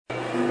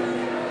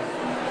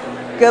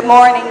Good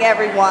morning,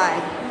 everyone.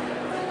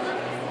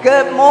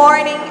 Good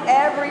morning,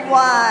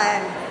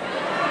 everyone.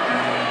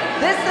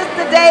 This is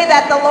the day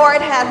that the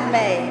Lord has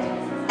made,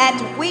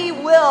 and we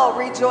will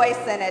rejoice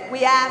in it.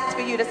 We ask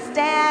for you to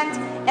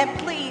stand and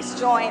please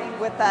join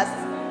with us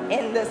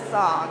in this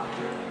song.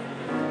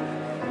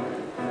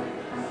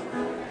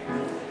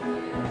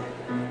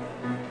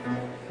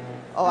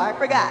 Oh, I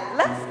forgot.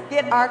 Let's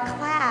get our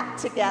clap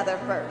together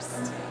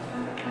first.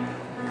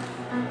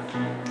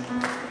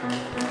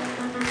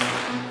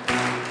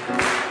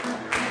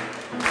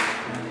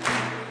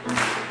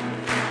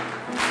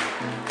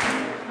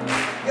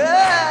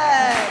 Good.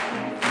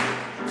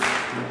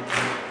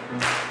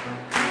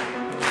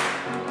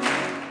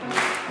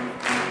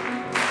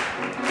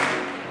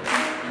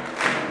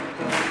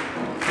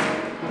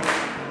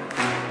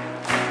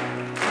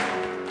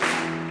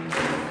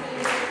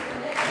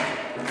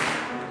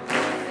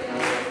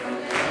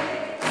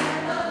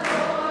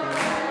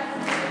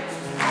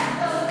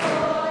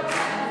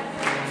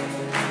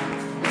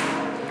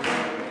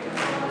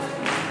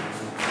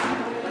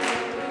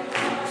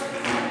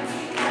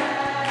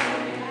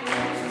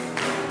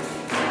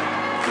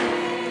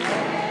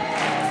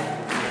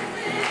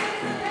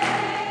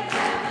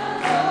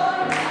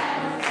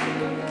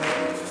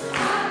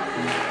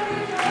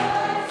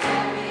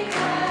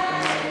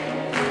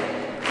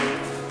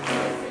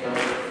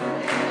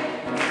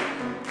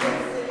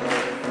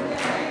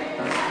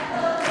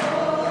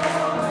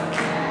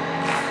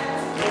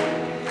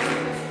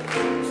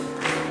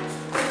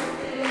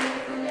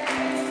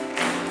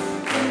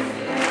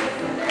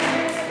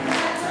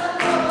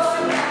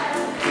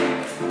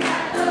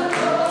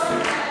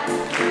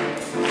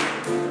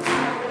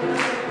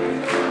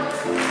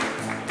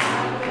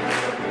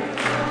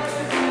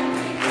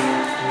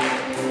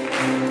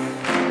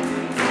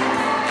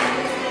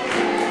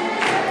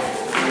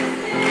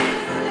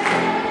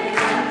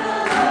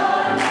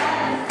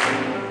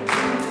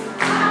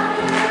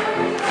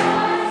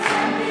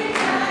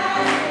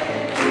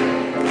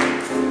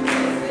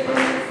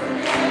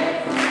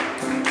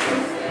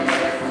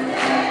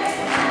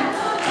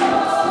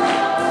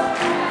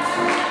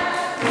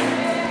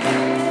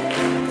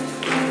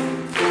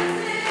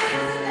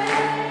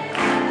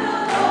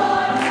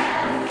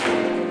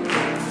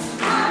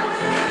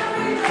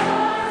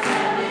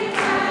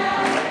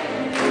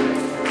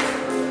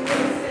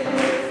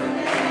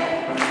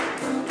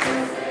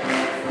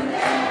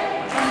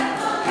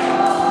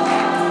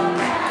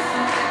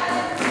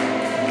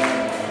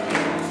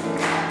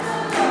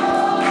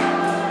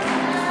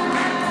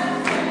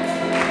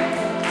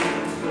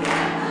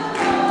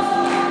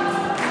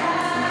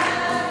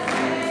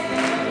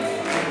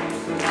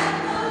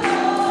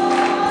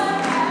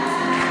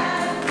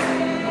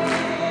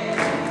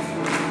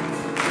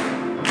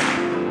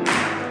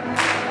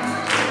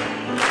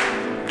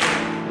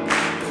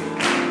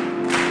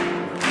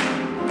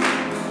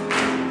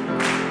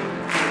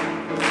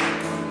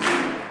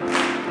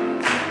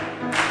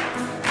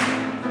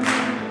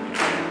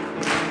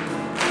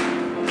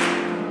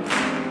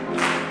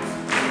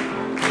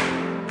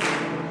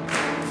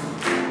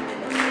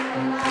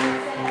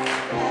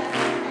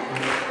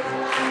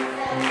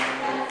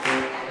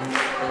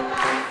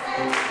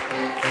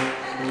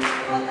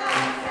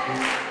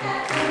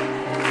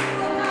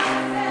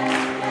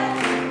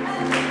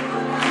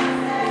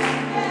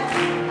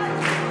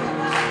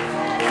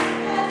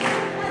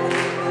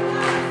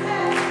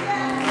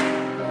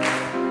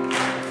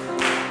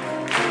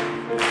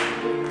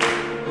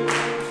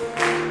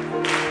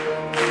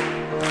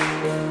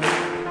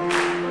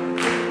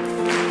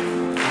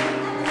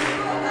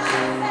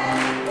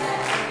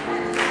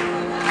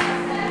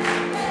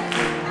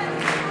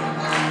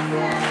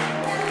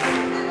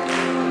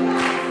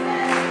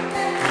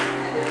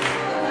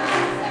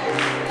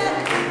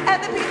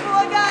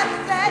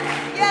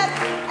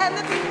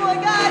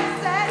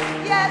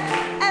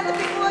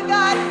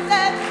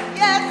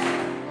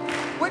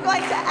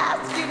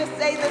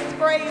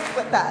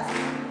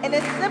 And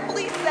it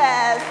simply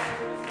says,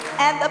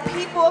 and the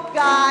people of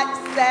God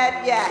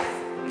said yes.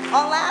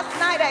 On last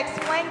night, I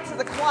explained to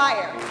the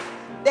choir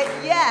that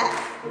yes,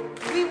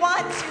 we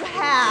want to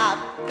have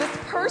this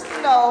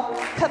personal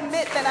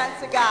commitment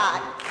unto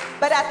God.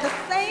 But at the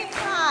same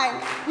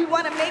time, we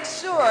want to make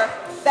sure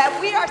that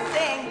we are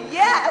saying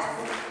yes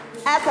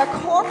as a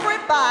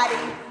corporate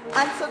body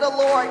unto the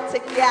Lord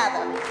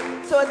together.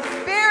 So it's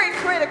very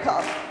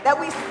critical that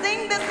we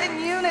sing this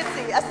in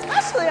unity,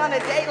 especially on a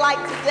day like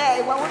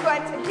today when we're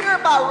going to hear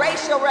about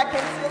racial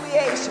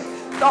reconciliation.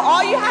 So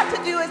all you have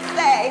to do is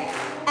say,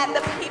 and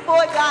the people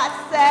of God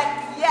said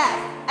yes.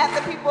 And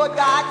the people of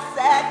God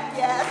said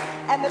yes.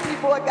 And the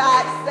people of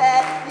God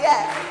said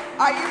yes.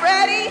 Are you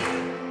ready?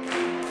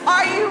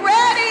 Are you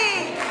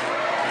ready?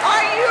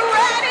 Are you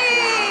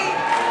ready?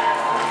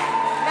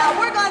 Now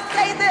we're going to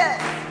say this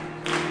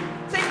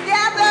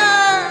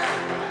together.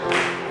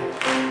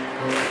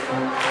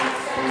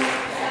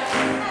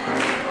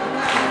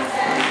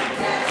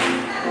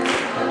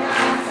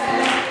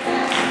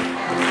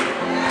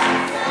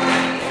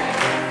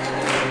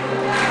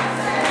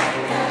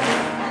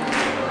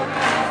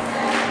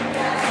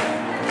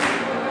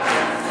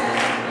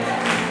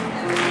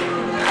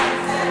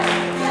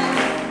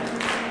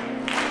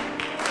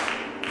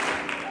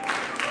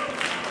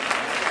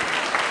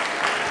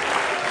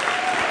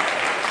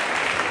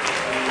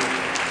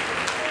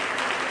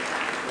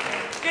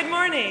 Good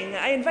morning.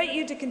 I invite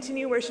you to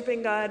continue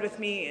worshiping God with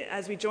me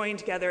as we join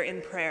together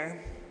in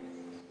prayer.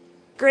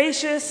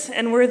 Gracious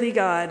and worthy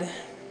God,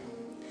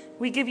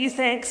 we give you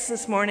thanks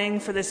this morning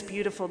for this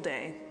beautiful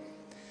day,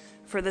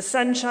 for the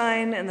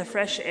sunshine and the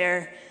fresh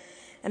air,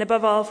 and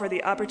above all, for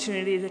the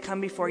opportunity to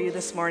come before you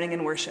this morning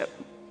in worship.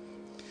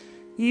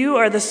 You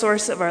are the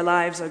source of our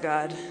lives, O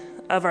God,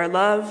 of our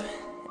love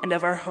and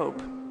of our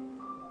hope.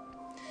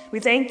 We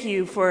thank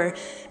you for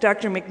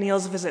Dr.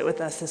 McNeil's visit with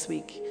us this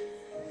week,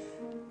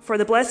 for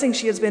the blessing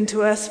she has been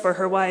to us, for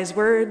her wise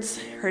words,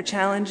 her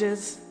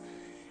challenges,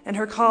 and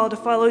her call to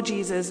follow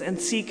Jesus and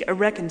seek a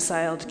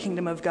reconciled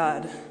kingdom of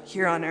God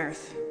here on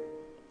earth.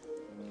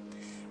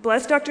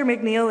 Bless Dr.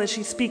 McNeil as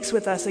she speaks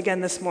with us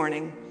again this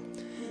morning.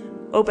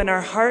 Open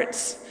our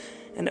hearts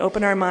and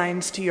open our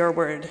minds to your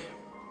word.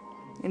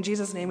 In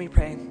Jesus' name we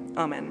pray.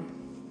 Amen.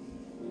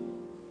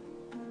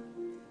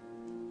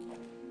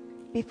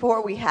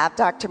 Before we have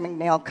Dr.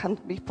 McNeil come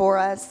before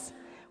us,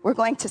 we're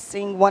going to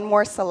sing one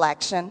more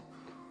selection.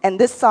 And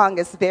this song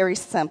is very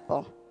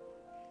simple.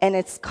 And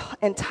it's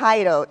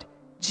entitled,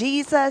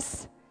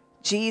 Jesus,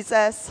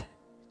 Jesus,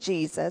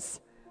 Jesus.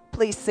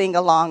 Please sing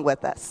along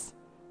with us.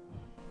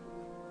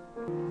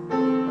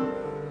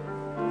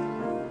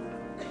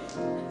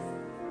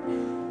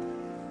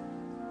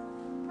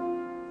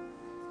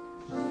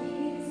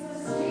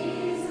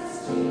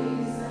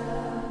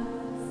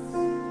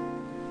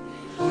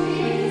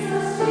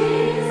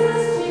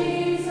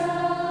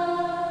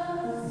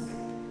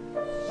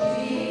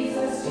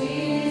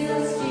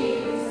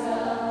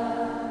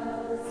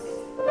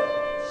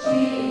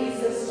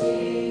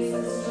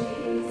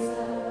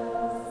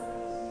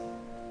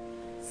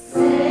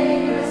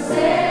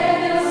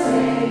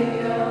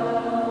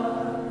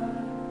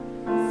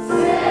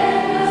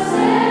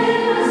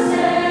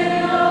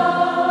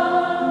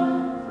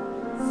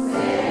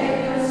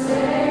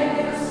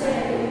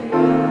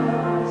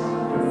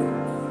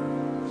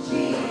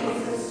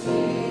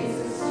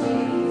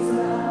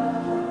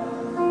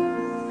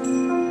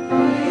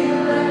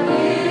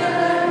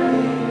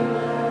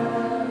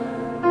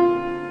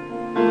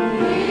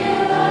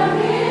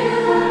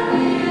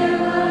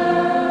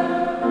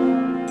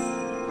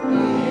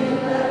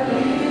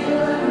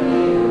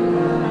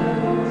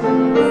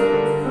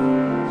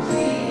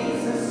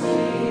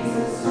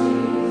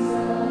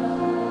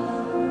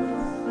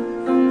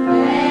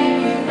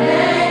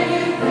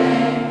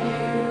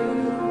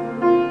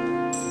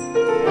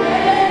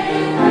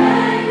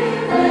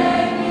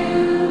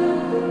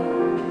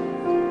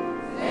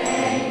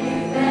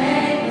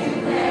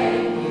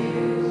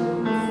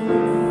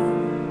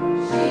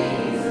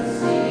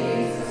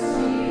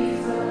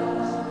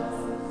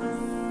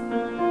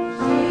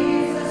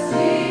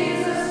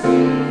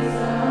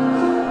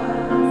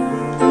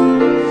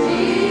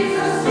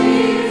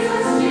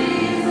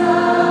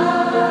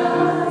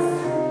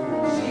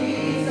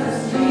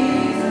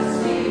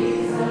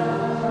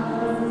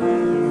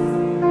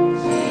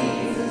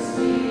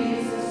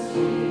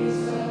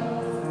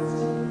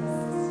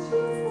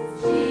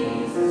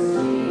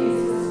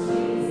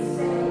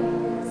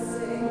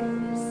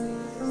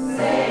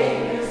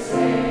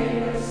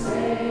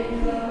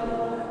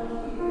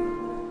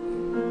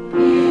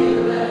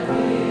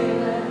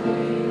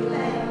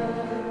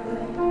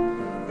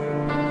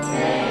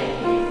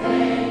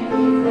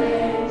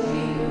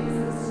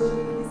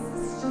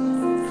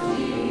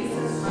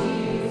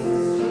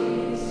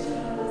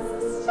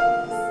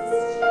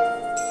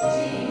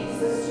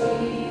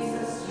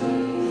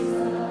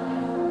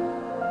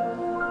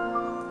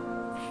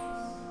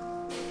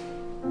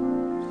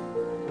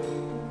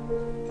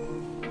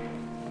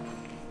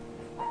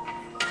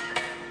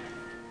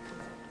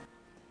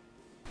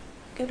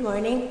 Good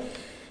morning.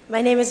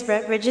 My name is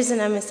Brett Bridges,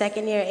 and I'm a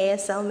second-year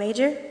ASL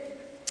major.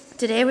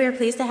 Today, we are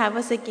pleased to have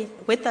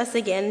with us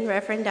again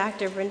Reverend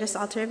Dr. Brenda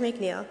Salter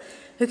McNeil,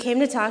 who came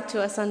to talk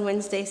to us on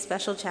Wednesday's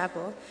special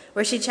chapel,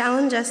 where she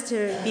challenged us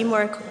to be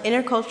more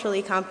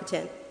interculturally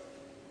competent.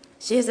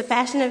 She is a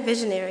passionate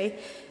visionary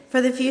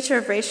for the future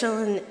of racial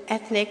and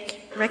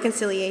ethnic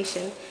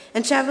reconciliation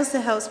and travels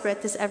to help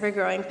spread this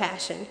ever-growing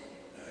passion.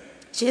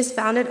 She has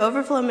founded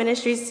Overflow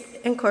Ministries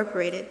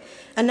Incorporated,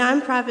 a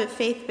nonprofit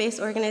faith-based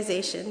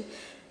organization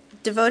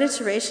devoted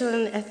to racial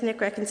and ethnic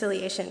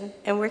reconciliation,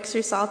 and works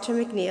through Salter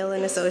McNeil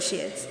and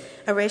Associates,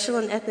 a racial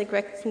and ethnic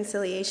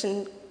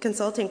reconciliation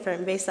consulting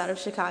firm based out of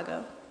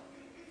Chicago.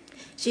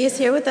 She is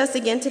here with us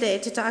again today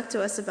to talk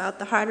to us about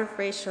the heart of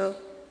racial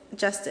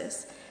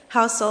justice,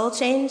 how soul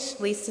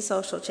change leads to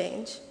social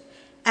change.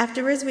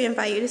 Afterwards, we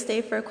invite you to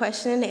stay for a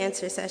question and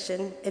answer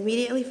session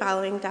immediately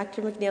following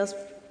Dr. McNeil's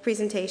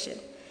presentation.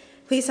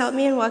 Please help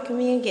me in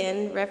welcoming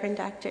again Reverend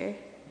Dr.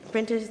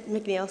 Brenda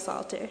McNeil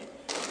Salter.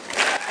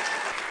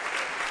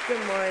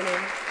 Good morning.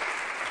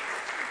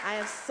 I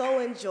have so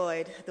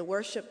enjoyed the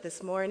worship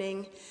this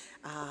morning.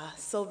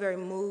 So very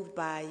moved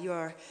by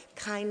your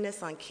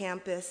kindness on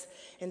campus.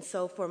 And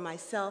so for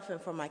myself and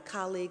for my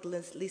colleague,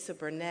 Lisa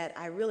Burnett,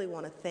 I really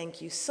want to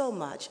thank you so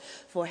much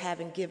for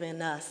having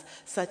given us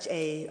such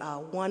a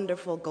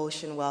wonderful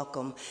Goshen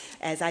welcome.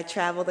 As I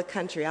travel the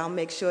country, I'll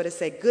make sure to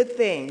say good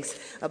things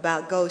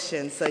about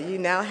Goshen. So you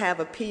now have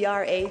a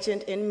PR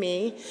agent in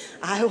me.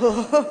 I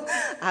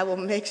will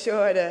make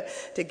sure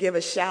to give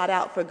a shout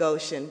out for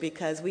Goshen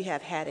because we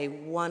have had a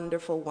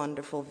wonderful,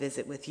 wonderful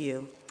visit with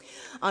you.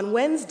 On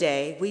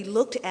Wednesday, we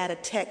looked at a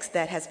text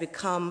that has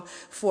become,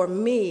 for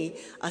me,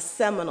 a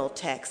seminal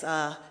text,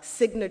 a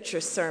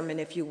signature sermon,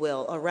 if you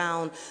will,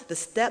 around the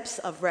steps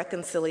of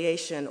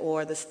reconciliation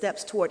or the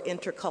steps toward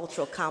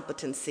intercultural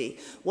competency,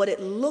 what it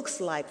looks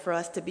like for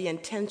us to be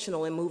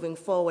intentional in moving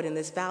forward in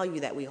this value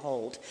that we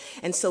hold.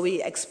 And so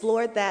we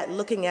explored that,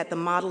 looking at the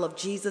model of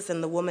Jesus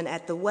and the woman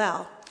at the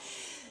well.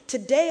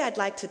 Today, I'd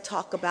like to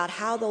talk about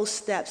how those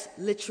steps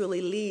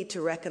literally lead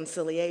to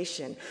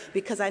reconciliation,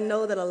 because I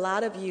know that a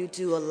lot of you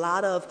do a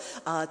lot of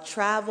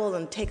travel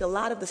and take a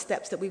lot of the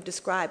steps that we've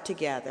described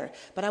together.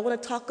 But I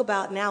want to talk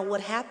about now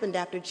what happened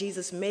after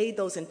Jesus made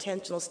those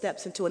intentional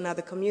steps into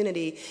another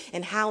community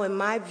and how, in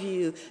my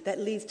view, that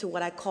leads to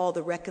what I call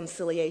the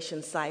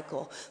reconciliation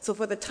cycle. So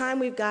for the time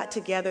we've got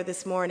together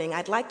this morning,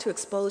 I'd like to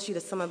expose you to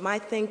some of my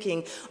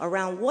thinking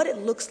around what it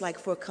looks like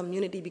for a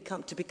community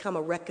to become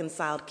a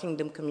reconciled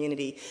kingdom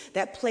community.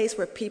 That place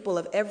where people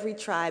of every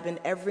tribe and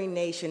every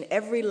nation,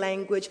 every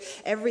language,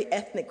 every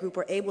ethnic group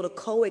are able to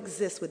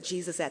coexist with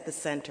Jesus at the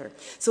center.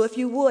 So if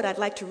you would, I'd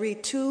like to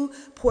read two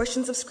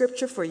portions of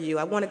scripture for you.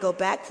 I want to go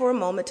back for a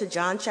moment to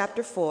John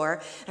chapter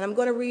 4, and I'm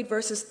going to read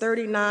verses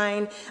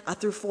 39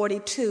 through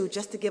 42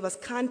 just to give us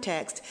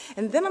context.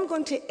 And then I'm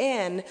going to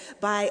end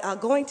by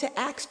going to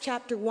Acts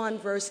chapter 1,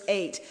 verse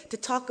 8 to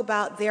talk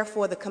about,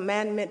 therefore, the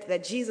commandment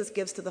that Jesus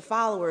gives to the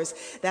followers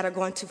that are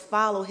going to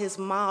follow his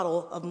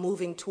model of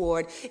moving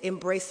toward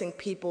embracing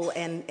people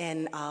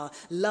and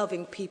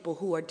loving people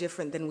who are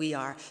different than we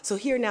are. So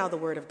hear now the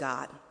word of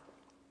God.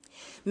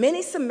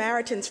 Many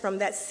Samaritans from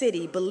that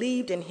city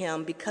believed in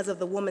him because of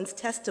the woman's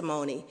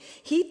testimony.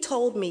 He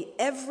told me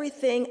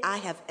everything I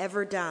have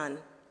ever done.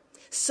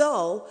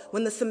 So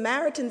when the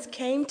Samaritans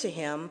came to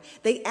him,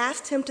 they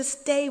asked him to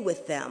stay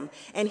with them,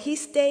 and he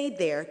stayed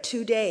there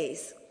 2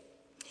 days.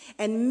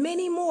 And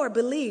many more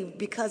believed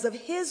because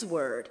of his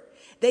word.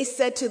 They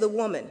said to the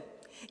woman,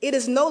 "It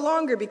is no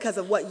longer because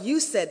of what you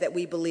said that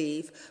we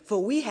believe,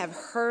 for we have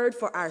heard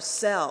for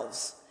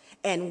ourselves,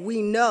 and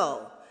we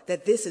know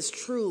that this is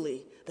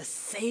truly the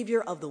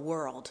Savior of the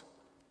world."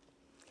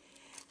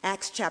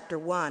 Acts chapter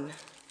 1,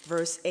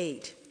 verse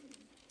 8.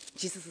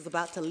 Jesus is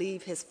about to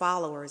leave his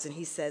followers, and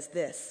he says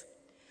this,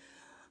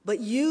 "But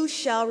you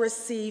shall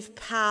receive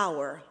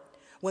power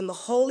when the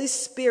Holy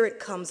Spirit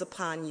comes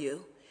upon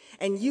you,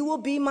 and you will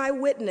be my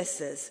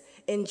witnesses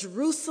in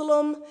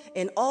Jerusalem,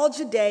 in all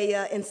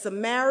Judea, in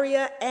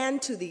Samaria,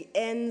 and to the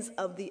ends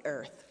of the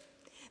earth."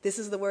 This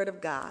is the word of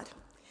God,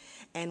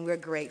 and we're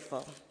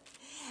grateful.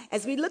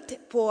 As we looked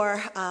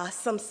for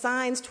some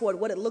signs toward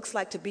what it looks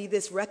like to be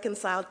this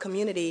reconciled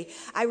community,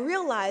 I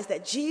realized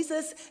that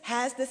Jesus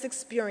has this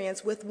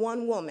experience with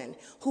one woman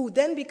who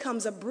then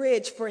becomes a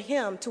bridge for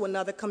him to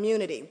another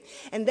community.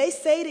 And they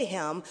say to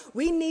him,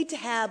 "We need to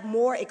have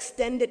more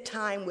extended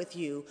time with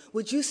you.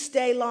 Would you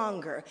stay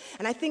longer?"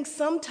 And I think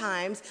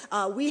sometimes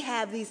we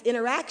have these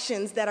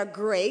interactions that are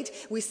great.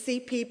 We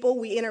see people,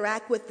 we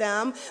interact with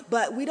them,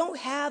 but we don't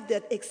have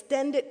the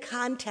extended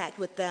contact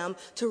with them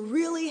to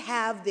really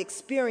have the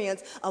experience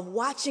of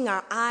watching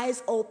our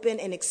eyes open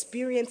and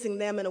experiencing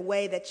them in a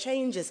way that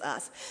changes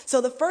us.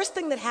 So the first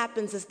thing that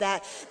happens is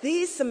that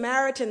these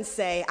Samaritans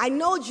say, "I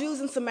know Jews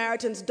and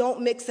Samaritans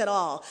don't mix at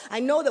all. I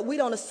know that we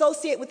don't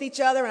associate with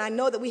each other, and I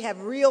know that we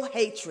have real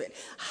hatred,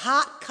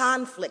 hot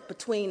conflict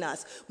between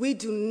us. We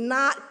do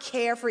not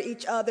care for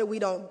each other. We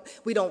don't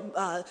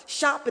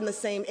shop in the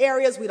same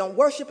areas. We don't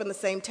worship in the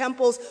same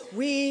temples.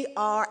 We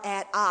are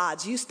at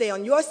odds. You stay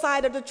on your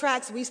side of the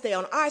tracks. We stay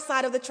on our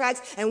side of the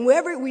tracks, and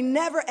wherever we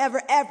never,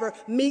 ever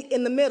meet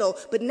in the middle."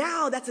 But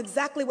now that's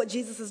exactly what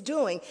Jesus is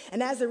doing.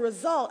 And as a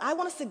result, I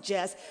want to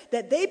suggest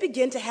that they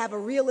begin to have a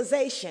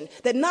realization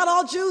that not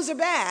all Jews are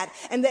bad,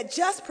 and that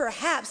just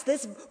perhaps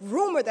this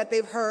rumor that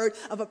they've heard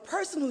of a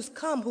person who's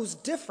come, who's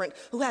different,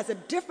 who has a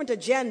different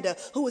agenda,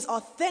 who is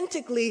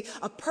authentically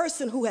a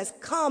person who has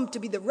come to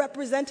be the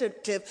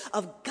representative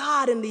of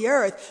God in the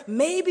earth,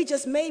 maybe,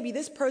 just maybe,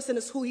 this person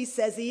is who he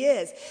says he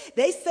is.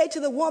 They say to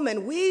the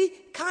woman, "We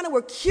kind of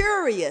were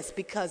curious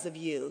because of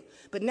you,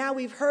 but now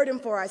we've heard him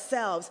for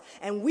ourselves,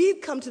 and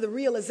we've come to the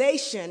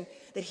realization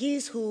that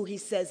he's who he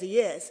says he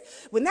is."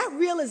 When that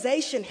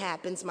realization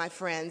happens, my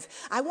friends,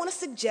 I want to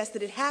suggest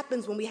that it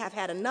happens when we have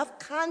had enough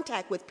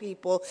contact with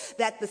people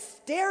that the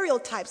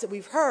stereotypes that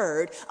we've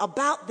heard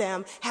about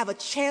them have a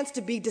chance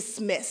to be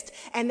dismissed,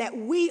 and that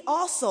we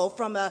also,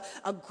 from a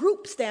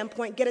group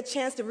standpoint, get a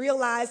chance to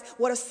realize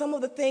what are some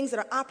of the things that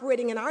are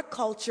operating in our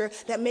culture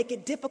that make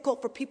it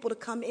difficult for people to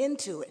come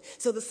into it.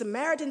 So the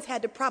Samaritans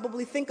had to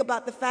probably think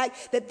about the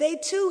fact that they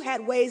too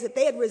had ways that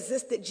they had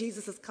resisted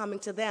Jesus' coming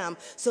to them.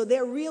 So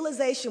their realization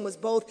realization was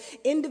both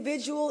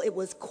individual, it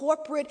was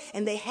corporate,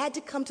 and they had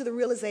to come to the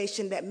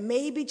realization that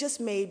maybe, just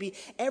maybe,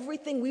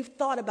 everything we've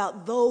thought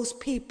about those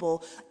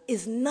people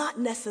is not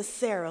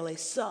necessarily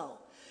so.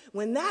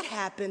 When that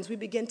happens, we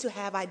begin to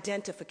have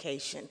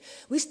identification.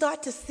 We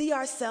start to see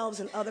ourselves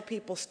in other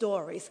people's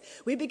stories.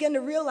 We begin to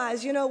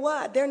realize, you know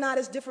what, they're not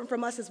as different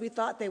from us as we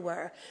thought they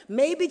were.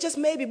 Maybe, just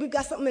maybe, we've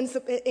got something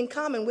in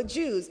common with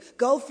Jews.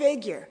 Go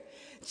figure.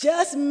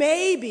 Just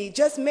maybe,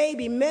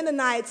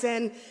 Mennonites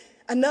and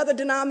another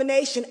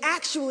denomination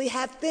actually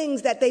have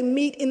things that they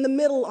meet in the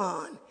middle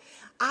on.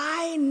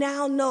 I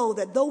now know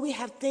that though we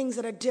have things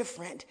that are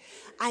different,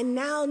 I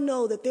now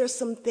know that there's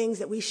some things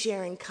that we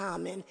share in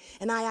common,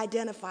 and I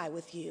identify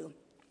with you.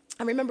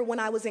 I remember when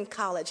I was in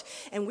college,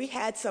 and we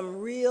had some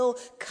real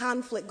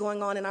conflict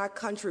going on in our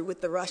country with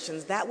the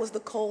Russians. That was the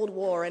Cold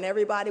War, and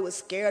everybody was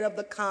scared of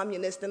the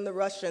communists and the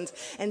Russians.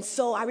 And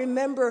so I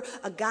remember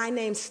a guy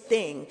named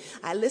Sting.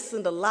 I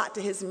listened a lot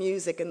to his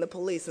music and the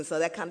Police, and so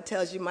that kind of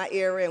tells you my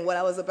era and what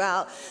I was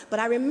about. But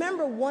I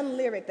remember one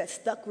lyric that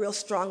stuck real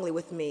strongly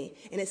with me,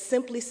 and it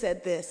simply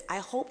said this: I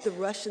hope the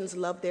Russians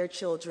love their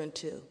children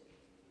too.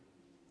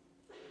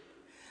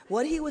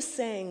 What he was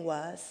saying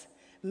was,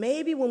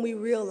 maybe when we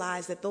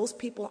realize that those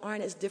people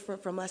aren't as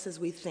different from us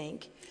as we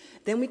think,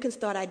 then we can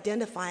start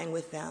identifying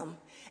with them.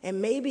 And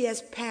maybe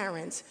as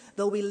parents,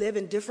 though we live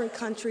in different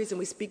countries and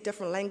we speak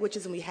different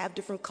languages and we have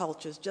different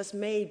cultures, just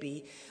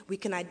maybe we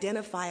can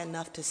identify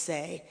enough to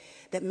say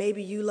that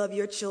maybe you love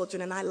your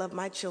children and I love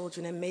my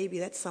children, and maybe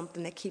that's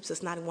something that keeps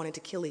us not wanting to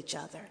kill each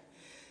other.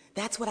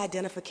 That's what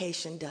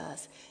identification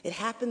does. It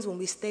happens when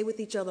we stay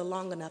with each other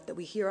long enough that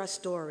we hear our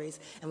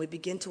stories and we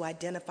begin to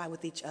identify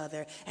with each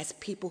other as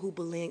people who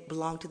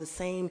belong to the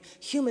same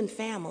human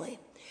family.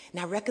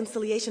 Now,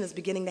 reconciliation is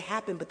beginning to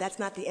happen, but that's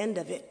not the end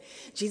of it.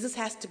 Jesus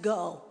has to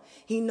go.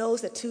 He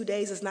knows that 2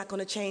 days is not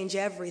going to change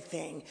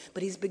everything,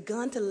 but he's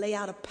begun to lay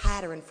out a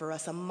pattern for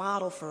us, a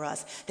model for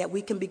us that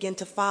we can begin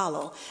to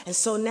follow. And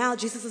so now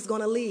Jesus is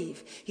going to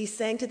leave. He's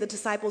saying to the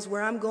disciples,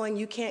 where I'm going,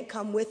 you can't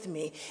come with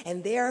me.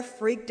 And they're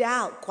freaked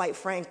out, quite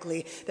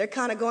frankly. They're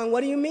kind of going,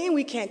 what do you mean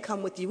we can't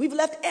come with you? We've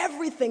left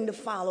everything to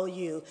follow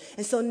you.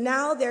 And so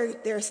now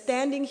they're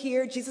standing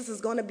here. Jesus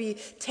is going to be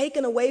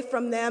taken away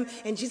from them,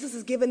 and Jesus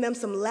is giving them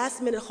some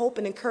last-minute hope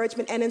and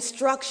encouragement and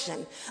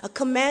instruction, a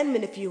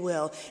commandment, if you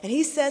will. And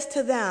he says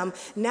to them,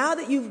 now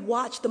that you've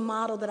watched the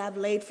model that I've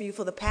laid for you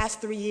for the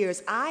past 3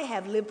 years, I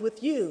have lived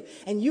with you,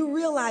 and you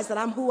realize that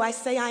I'm who I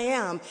say I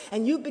am,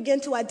 and you begin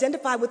to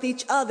identify with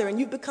each other, and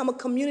you become a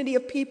community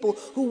of people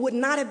who would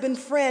not have been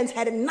friends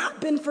had it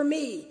not been for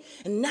me.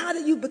 And now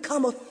that you've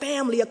become a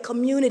family, a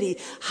community,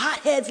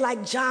 hotheads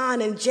like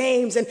John and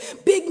James and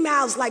big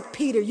mouths like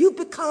Peter, you've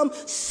become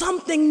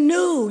something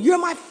new. You're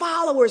my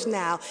followers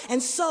now.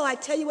 And so I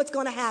tell you what's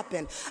going to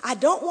happen. I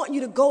don't want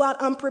you to go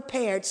out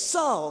unprepared.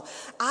 So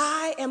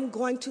I am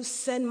going to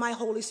send my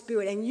Holy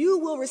Spirit, and you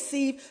will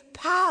receive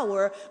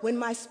power when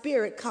my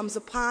Spirit comes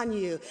upon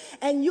you,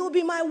 and you'll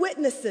be my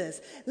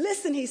witnesses.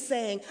 Listen, he's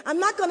saying, I'm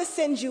not going to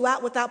send you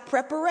out without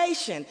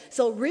preparation.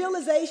 So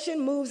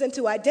realization moves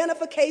into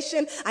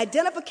identification.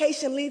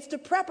 Identification leads to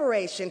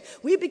preparation.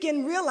 We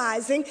begin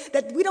realizing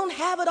that we don't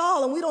have it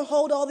all, and we don't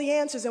hold all the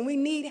answers, and we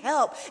need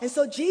help. And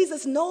so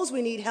Jesus knows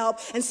we need help.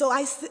 And so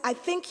I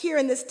think here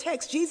in this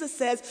text, Jesus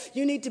says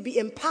you need to be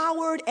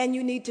empowered and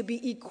you need to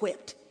be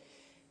equipped.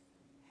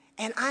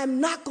 And I'm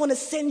not going to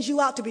send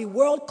you out to be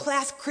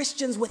world-class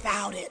Christians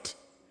without it,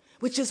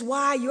 which is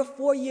why your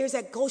 4 years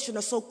at Goshen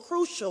are so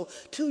crucial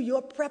to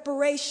your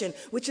preparation,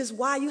 which is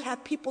why you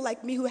have people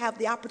like me who have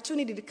the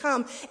opportunity to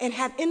come and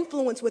have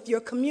influence with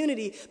your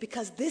community,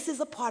 because this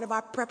is a part of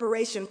our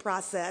preparation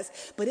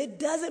process. But it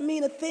doesn't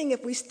mean a thing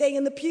if we stay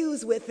in the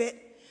pews with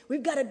it.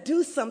 We've got to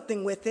do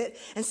something with it.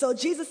 And so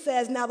Jesus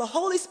says, now the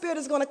Holy Spirit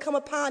is going to come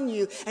upon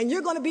you, and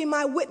you're going to be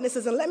my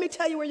witnesses. And let me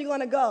tell you where you're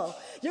going to go.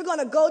 You're going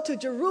to go to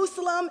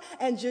Jerusalem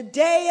and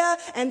Judea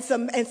and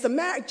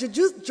Samaria,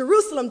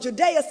 Jerusalem,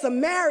 Judea,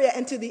 Samaria,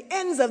 and to the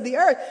ends of the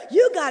earth.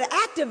 You got to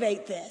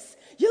activate this.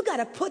 You got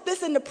to put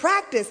this into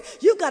practice.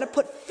 You got to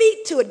put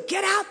feet to it.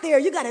 Get out there.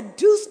 You got to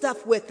do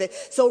stuff with it.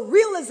 So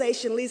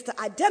realization leads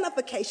to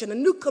identification. A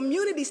new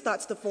community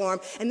starts to form,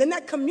 and then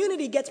that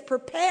community gets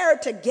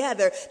prepared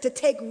together to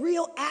take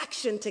real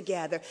action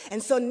together.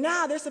 And so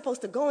now they're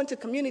supposed to go into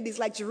communities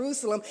like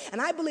Jerusalem,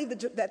 and I believe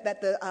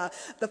that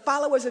the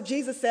followers of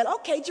Jesus said,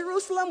 okay,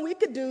 Jerusalem, we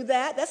could do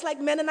that. That's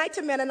like Mennonite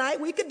to Mennonite.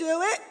 We could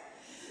do it,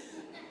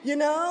 you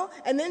know.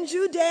 And then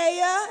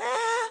Judea,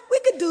 we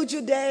could do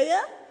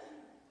Judea.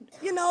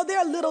 You know,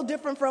 they're a little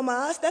different from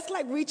us. That's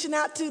like reaching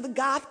out to the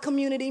goth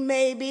community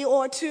maybe,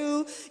 or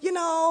to, you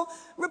know,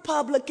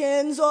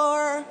 Republicans,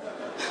 or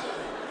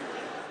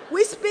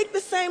we speak the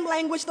same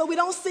language, though we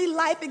don't see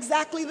life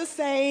exactly the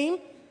same.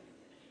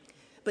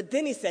 But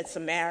then he said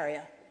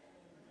Samaria.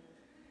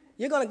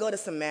 You're going to go to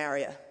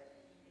Samaria,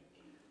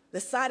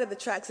 the side of the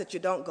tracks that you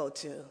don't go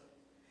to,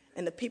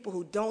 and the people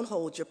who don't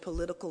hold your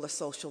political or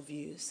social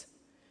views.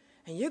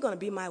 And you're going to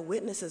be my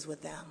witnesses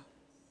with them.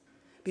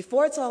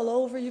 Before it's all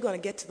over, you're going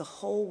to get to the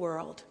whole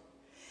world.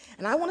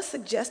 And I want to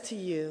suggest to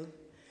you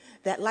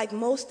that like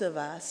most of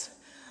us,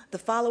 the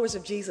followers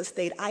of Jesus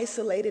stayed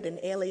isolated and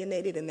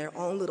alienated in their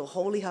own little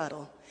holy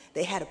huddle.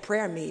 They had a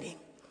prayer meeting.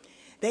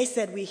 They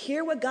said, we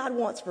hear what God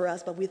wants for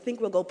us, but we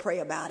think we'll go pray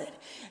about it.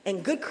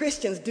 And good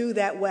Christians do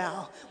that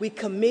well. We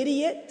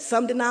committee it.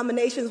 Some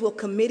denominations will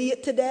committee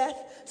it to death.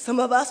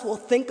 Some of us will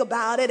think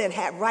about it and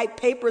write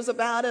papers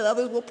about it.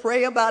 Others will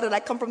pray about it.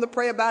 I come from the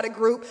Pray About It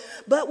group.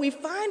 But we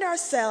find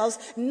ourselves,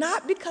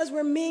 not because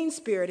we're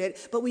mean-spirited,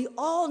 but we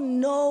all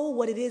know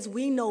what it is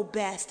we know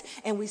best,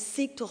 and we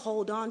seek to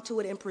hold on to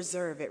it and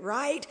preserve it,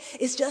 right?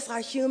 It's just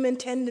our human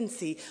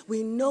tendency.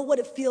 We know what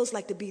it feels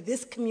like to be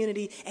this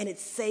community, and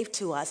it's safe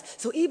to us.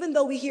 So even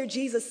though we hear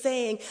Jesus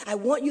saying, I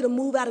want you to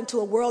move out into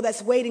a world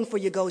that's waiting for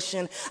you,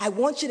 Goshen. I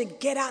want you to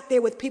get out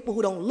there with people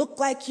who don't look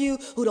like you,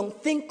 who don't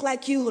think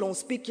like you, who don't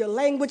speak your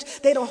language.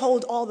 They don't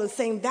hold all the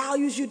same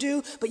values you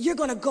do, but you're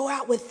going to go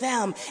out with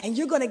them, and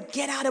you're going to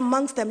get out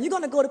amongst them. You're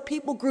going to go to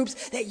people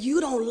groups that you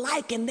don't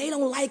like, and they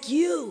don't like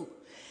you.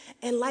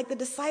 And like the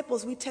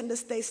disciples, we tend to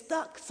stay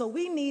stuck. So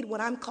we need what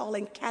I'm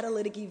calling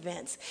catalytic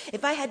events.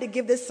 If I had to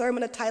give this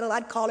sermon a title,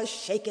 I'd call it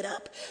Shake It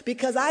Up,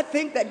 because I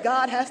think that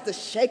God has to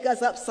shake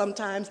us up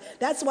sometimes.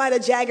 That's why the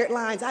jagged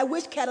lines. I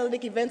wish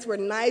catalytic events were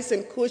nice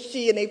and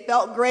cushy and they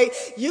felt great.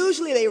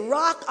 Usually they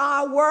rock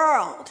our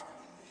world.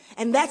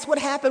 And that's what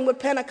happened with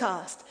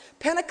Pentecost.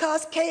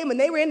 Pentecost came and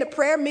they were in the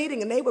prayer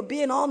meeting and they were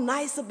being all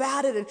nice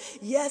about it. And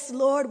yes,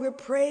 Lord, we're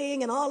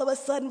praying. And all of a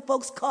sudden,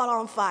 folks caught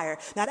on fire.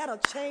 Now, that'll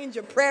change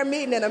your prayer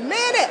meeting in a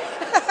minute.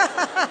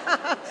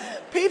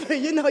 People,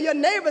 you know, your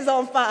neighbor's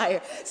on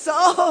fire. So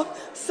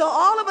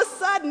all of a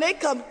sudden, they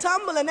come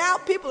tumbling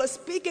out. People are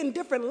speaking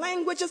different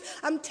languages.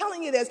 I'm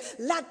telling you this.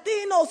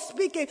 Latinos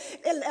speaking.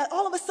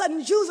 All of a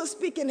sudden, Jews are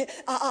speaking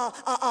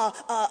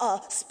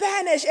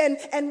Spanish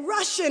and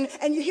Russian.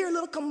 And you hear a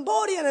little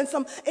Cambodian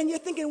and you're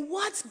thinking,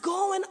 what's going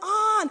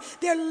on?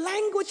 Their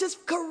language is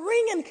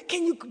Korean.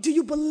 Do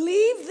you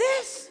believe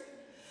this?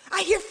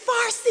 I hear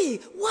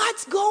Farsi.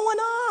 What's going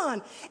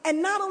on?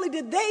 And not only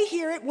did they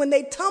hear it when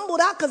they tumbled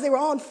out because they were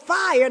on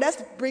fire.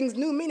 That brings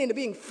new meaning to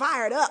being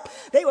fired up.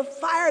 They were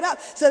fired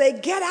up. So they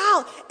get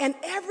out and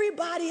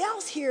everybody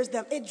else hears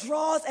them. It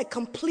draws a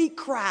complete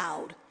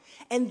crowd.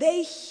 And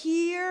they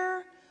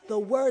hear the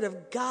word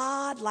of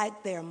God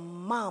like their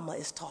mama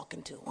is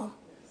talking to them.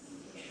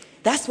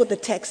 That's what the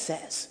text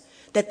says.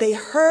 That they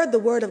heard the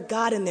word of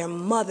God in their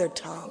mother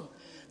tongue,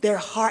 their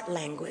heart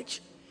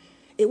language.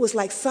 It was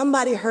like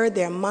somebody heard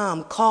their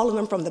mom calling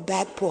them from the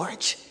back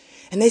porch.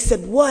 And they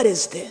said, what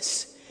is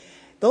this?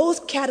 Those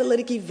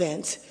catalytic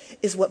events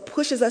is what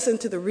pushes us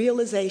into the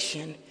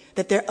realization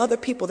that there are other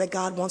people that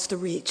God wants to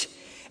reach.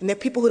 And there are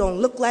people who don't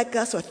look like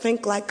us or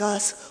think like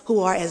us, who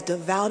are as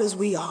devout as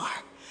we are.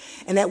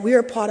 And that we're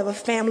a part of a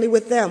family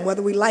with them,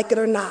 whether we like it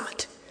or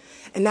not.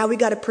 And now we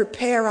got to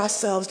prepare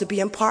ourselves to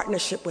be in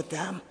partnership with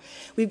them.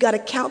 We've got to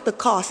count the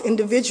cost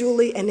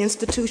individually and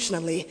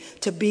institutionally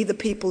to be the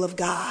people of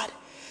God.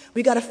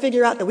 We got to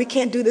figure out that we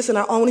can't do this in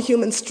our own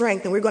human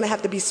strength, and we're going to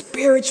have to be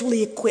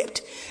spiritually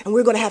equipped, and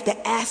we're going to have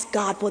to ask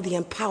God for the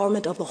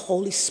empowerment of the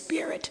Holy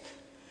Spirit.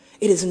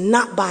 It is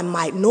not by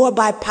might nor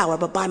by power,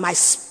 but by my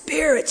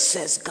Spirit,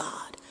 says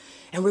God.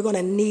 And we're going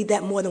to need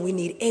that more than we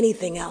need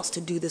anything else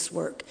to do this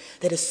work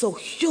that is so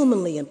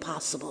humanly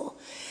impossible.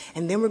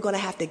 And then we're going to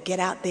have to get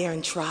out there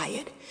and try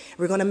it.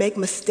 We're going to make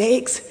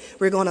mistakes.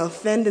 We're going to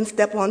offend and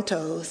step on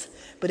toes.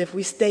 But if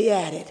we stay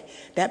at it,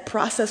 that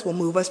process will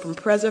move us from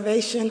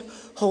preservation,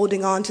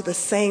 holding on to the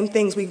same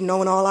things we've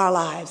known all our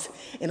lives,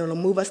 and it'll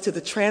move us to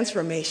the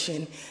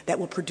transformation that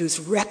will produce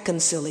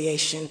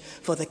reconciliation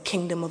for the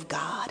kingdom of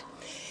God.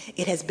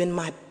 It has been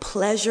my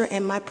pleasure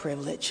and my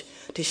privilege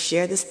to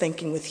share this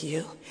thinking with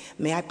you.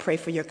 May I pray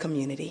for your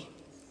community.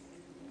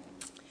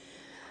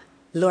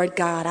 Lord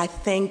God, I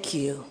thank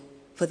you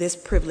for this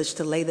privilege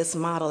to lay this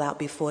model out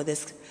before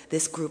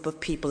this group of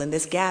people in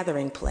this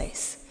gathering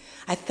place.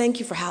 I thank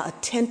you for how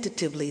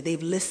attentively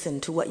they've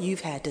listened to what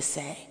you've had to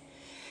say.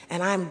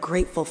 And I'm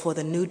grateful for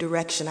the new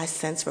direction I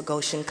sense for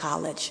Goshen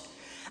College.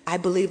 I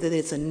believe that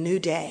it's a new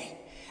day.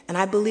 And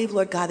I believe,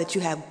 Lord God, that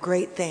you have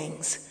great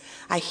things.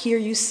 I hear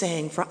you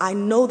saying, for I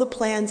know the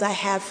plans I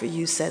have for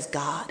you, says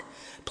God,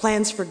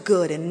 plans for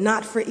good and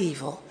not for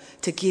evil,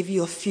 to give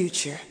you a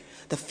future,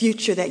 the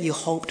future that you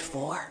hoped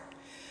for.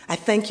 I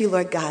thank you,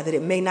 Lord God, that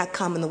it may not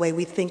come in the way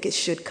we think it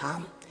should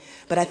come.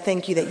 But I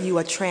thank you that you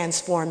are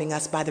transforming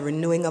us by the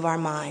renewing of our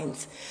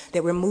minds,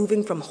 that we're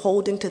moving from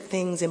holding to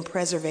things in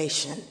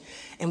preservation,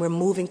 and we're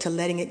moving to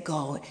letting it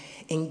go,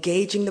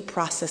 engaging the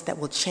process that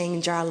will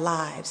change our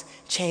lives,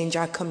 change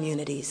our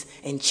communities,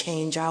 and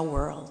change our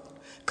world.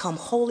 Come,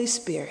 Holy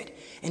Spirit,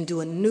 and do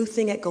a new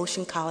thing at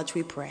Goshen College,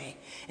 we pray.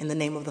 In the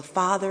name of the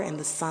Father, and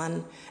the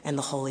Son, and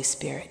the Holy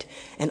Spirit.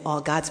 And all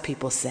God's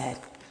people said,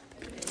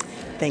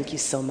 thank you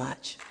so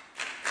much.